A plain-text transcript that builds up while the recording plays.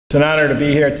It's an honor to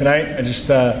be here tonight. I just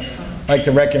like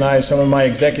to recognize some of my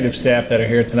executive staff that are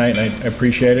here tonight, and I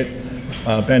appreciate it.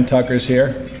 Ben Tucker's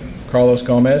here, Carlos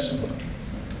Gomez.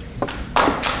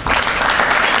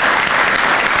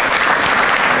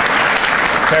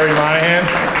 Terry Monahan.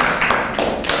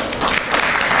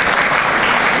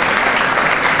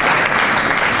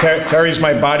 Terry's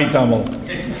my body double.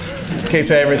 In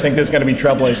case I ever think there's going to be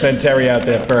trouble, I send Terry out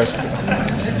there first.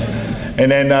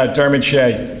 And then Dermot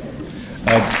Shea.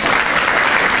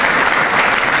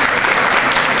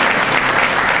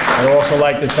 I'd also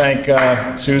like to thank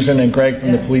Susan and Greg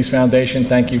from the Police Foundation.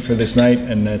 Thank you for this night,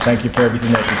 and thank you for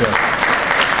everything that you do.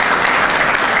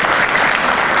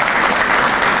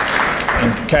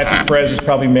 And Kathy Perez is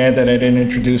probably mad that I didn't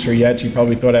introduce her yet. She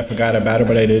probably thought I forgot about her,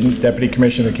 but I didn't. Deputy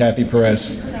Commissioner Kathy Perez.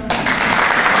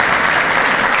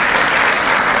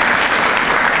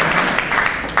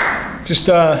 Just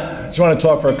want to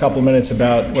talk for a couple minutes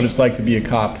about what it's like to be a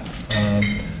cop.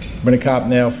 I've been a cop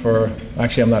now for,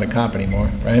 actually I'm not a cop anymore,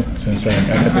 right, since I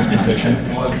got this position.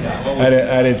 I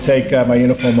had to take my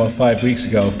uniform off 5 weeks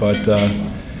ago, but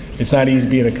it's not easy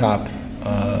being a cop.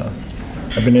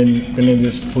 I've been in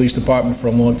this police department for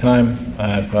a long time.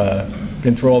 I've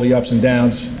been through all the ups and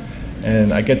downs,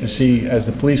 and I get to see, as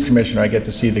the police commissioner, I get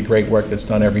to see the great work that's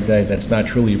done every day that's not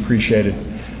truly appreciated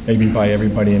maybe by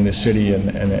everybody in this city and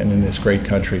in this great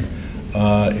country.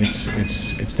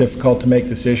 It's difficult to make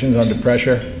decisions under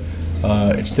pressure.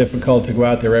 It's difficult to go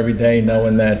out there every day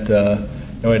knowing that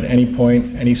at any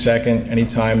point, any second, any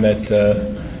time that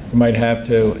you might have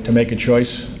to make a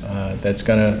choice that's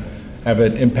going to have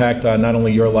an impact on not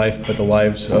only your life but the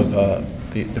lives of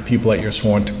the people that you're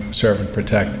sworn to serve and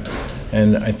protect.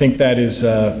 And I think that is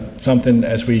something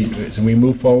as we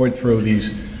move forward through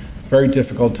these very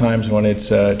difficult times when it's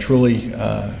truly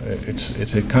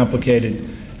it's a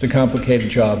complicated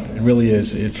job. It really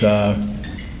is. It's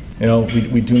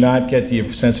we do not get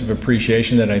the sense of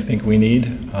appreciation that I think we need,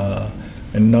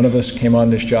 and none of us came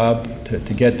on this job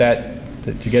to get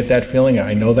that feeling.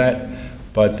 I know that,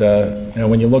 but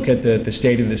when you look at the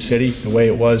state of the city, the way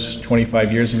it was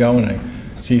 25 years ago, and I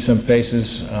see some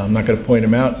faces, I'm not going to point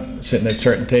them out, sitting at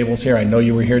certain tables here. I know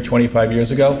you were here 25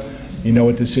 years ago. You know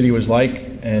what the city was like,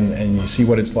 and you see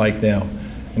what it's like now.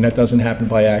 And that doesn't happen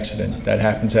by accident. That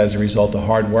happens as a result of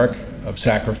hard work, of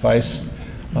sacrifice,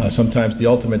 sometimes the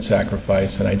ultimate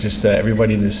sacrifice. And I just,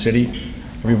 everybody in this city,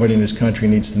 everybody in this country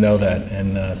needs to know that.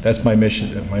 And that's my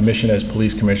mission. My mission as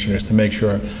police commissioner is to make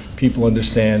sure people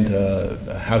understand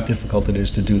how difficult it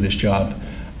is to do this job.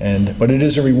 But it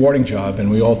is a rewarding job, and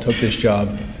we all took this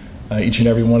job, each and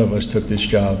every one of us took this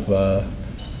job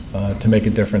to make a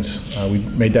difference. We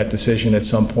made that decision at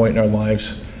some point in our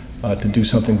lives to do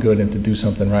something good and to do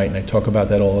something right, and I talk about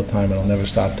that all the time, and I'll never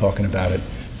stop talking about it.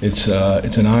 It's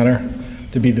an honor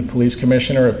to be the police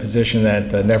commissioner, a position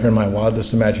that never in my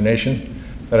wildest imagination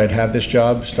that I'd have this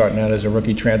job, starting out as a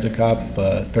rookie transit cop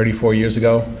 34 years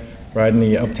ago, riding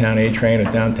the uptown A train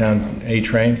or downtown A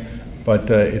train. But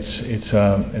it's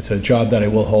a job that I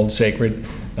will hold sacred,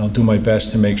 and I'll do my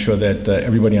best to make sure that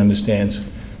everybody understands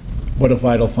what a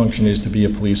vital function is to be a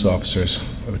police officer.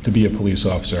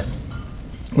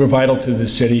 We're vital to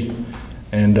this city,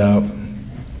 and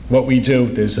what we do,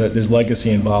 there's legacy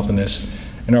involved in this.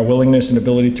 And our willingness and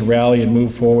ability to rally and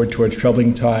move forward towards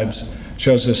troubling times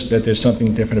shows us that there's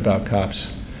something different about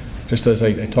cops. Just as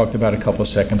I talked about a couple of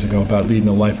seconds ago about leading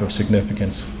a life of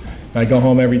significance. I go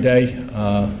home every day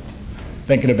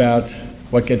thinking about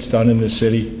what gets done in this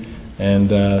city, and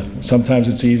sometimes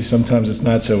it's easy, sometimes it's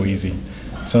not so easy.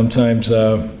 Sometimes,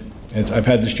 I've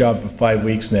had this job for 5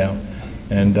 weeks now,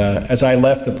 and as I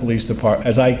left the police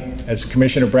department, as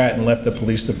Commissioner Bratton left the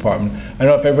police department, I don't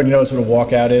know if everybody knows what a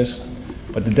walkout is,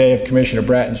 but the day of Commissioner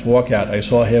Bratton's walkout, I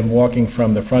saw him walking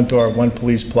from the front door of One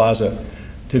Police Plaza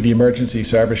to the emergency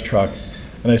service truck,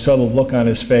 and I saw the look on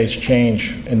his face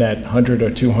change in that 100 or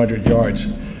 200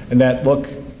 yards, and that look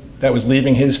that was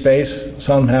leaving his face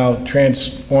somehow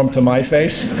transformed to my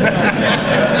face.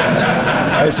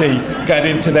 As he got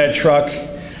into that truck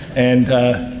and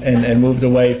moved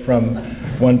away from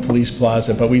One Police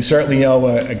Plaza. But we certainly owe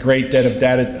a great debt of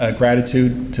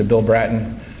gratitude to Bill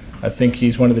Bratton. I think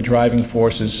he's one of the driving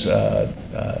forces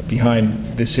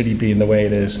behind this city being the way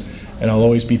it is, and I'll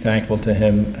always be thankful to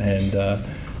him. And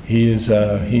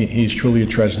he's truly a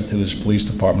treasure to this police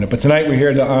department. But tonight we're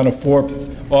here to honor 4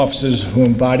 officers who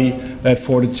embody that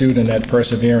fortitude and that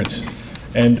perseverance.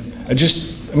 And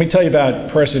let me tell you about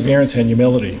perseverance and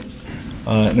humility.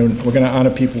 And we're going to honor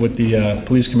people with the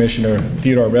Police Commissioner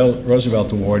Theodore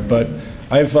Roosevelt Award. But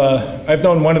I've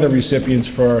known one of the recipients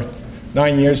for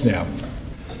 9 years now,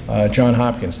 John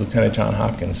Hopkins, Lieutenant John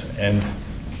Hopkins. And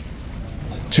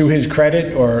To his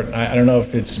credit, or I don't know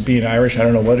if it's being Irish, I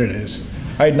don't know what it is,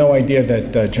 I had no idea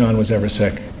that John was ever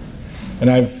sick. And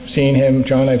I've seen him,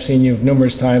 John, I've seen you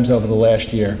numerous times over the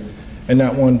last year, and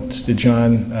not once did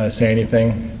John say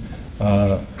anything.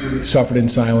 He suffered in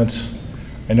silence.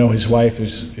 I know his wife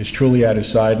is truly at his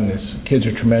side, and his kids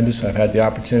are tremendous. I've had the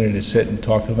opportunity to sit and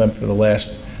talk to them for the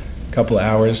last couple of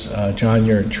hours. John,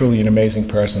 you're truly an amazing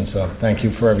person, so thank you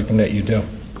for everything that you do.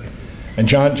 And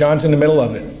John's in the middle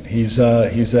of it. He's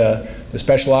the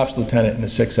special ops lieutenant in the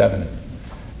 6-7.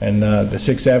 And the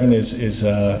 6-7 is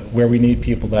where we need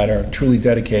people that are truly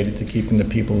dedicated to keeping the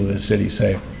people of the city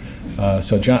safe.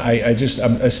 So John, I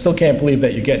still can't believe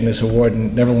that you're getting this award,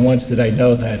 and never once did I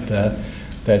know that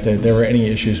there were any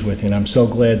issues with you. And I'm so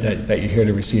glad that you're here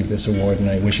to receive this award, and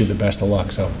I wish you the best of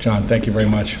luck. So John, thank you very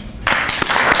much.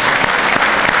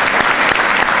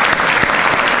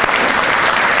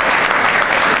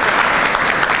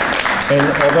 And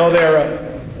although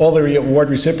all the award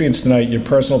recipients tonight, your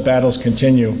personal battles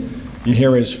continue. You're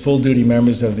here as full-duty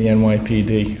members of the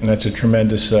NYPD, and that's a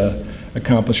tremendous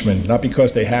accomplishment. Not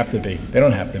because they have to be. They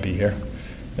don't have to be here.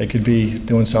 They could be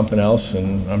doing something else,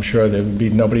 and I'm sure there would be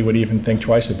nobody would even think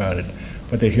twice about it.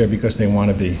 But they're here because they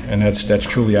want to be, and that's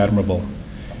truly admirable.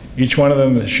 Each one of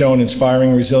them has shown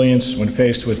inspiring resilience when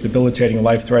faced with debilitating,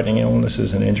 life-threatening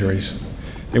illnesses and injuries.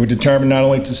 They were determined not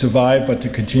only to survive, but to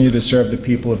continue to serve the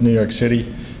people of New York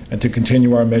City and to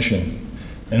continue our mission.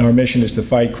 And our mission is to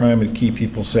fight crime and keep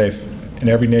people safe in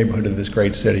every neighborhood of this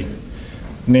great city.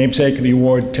 The namesake of the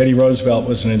award, Teddy Roosevelt,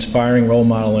 was an inspiring role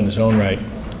model in his own right.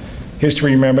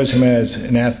 History remembers him as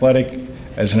an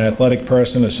athletic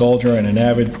person, a soldier, and an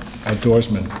avid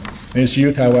outdoorsman. In his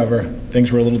youth, however,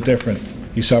 things were a little different.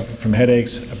 He suffered from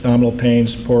headaches, abdominal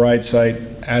pains, poor eyesight,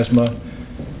 asthma,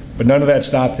 but none of that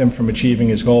stopped him from achieving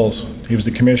his goals. He was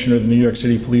the commissioner of the New York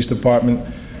City Police Department,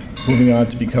 moving on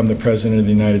to become the President of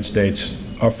the United States.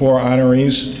 Our 4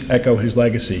 honorees echo his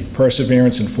legacy,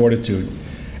 perseverance and fortitude,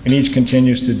 and each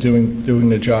continues to doing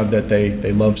the job that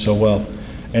they love so well.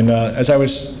 And as I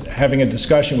was having a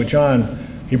discussion with John,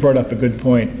 he brought up a good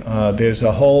point. There's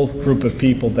a whole group of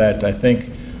people that I think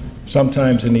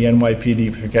sometimes in the NYPD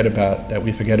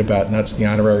we forget about, and that's the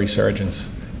honorary surgeons.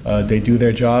 They do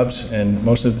their jobs, and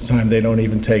most of the time they don't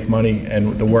even take money,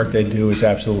 and the work they do is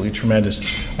absolutely tremendous.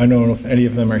 I don't know if any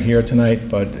of them are here tonight,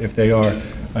 but if they are,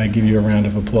 I give you a round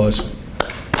of applause.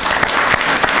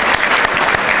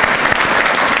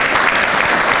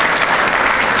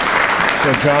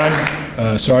 So John,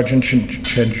 Sergeant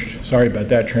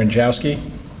Tranjowski,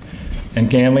 and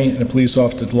Ganley, and the police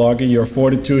officer DeLarga, your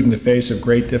fortitude in the face of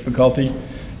great difficulty,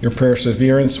 your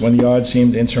perseverance when the odds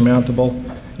seemed insurmountable,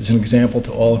 is an example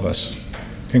to all of us.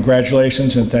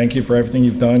 Congratulations, and thank you for everything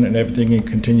you've done and everything you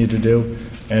continue to do.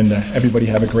 And everybody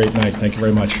have a great night. Thank you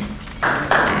very much.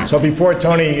 So before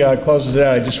Tony closes it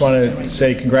out, I just want to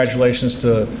say congratulations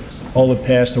to all the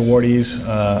past awardees.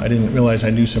 I didn't realize I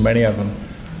knew so many of them.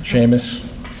 Seamus,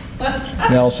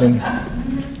 Nelson,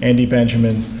 Andy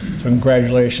Benjamin. So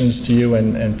congratulations to you,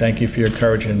 and thank you for your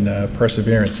courage and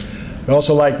perseverance. I'd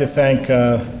also like to thank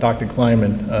Dr.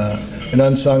 Kleinman, an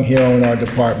unsung hero in our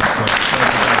department. So.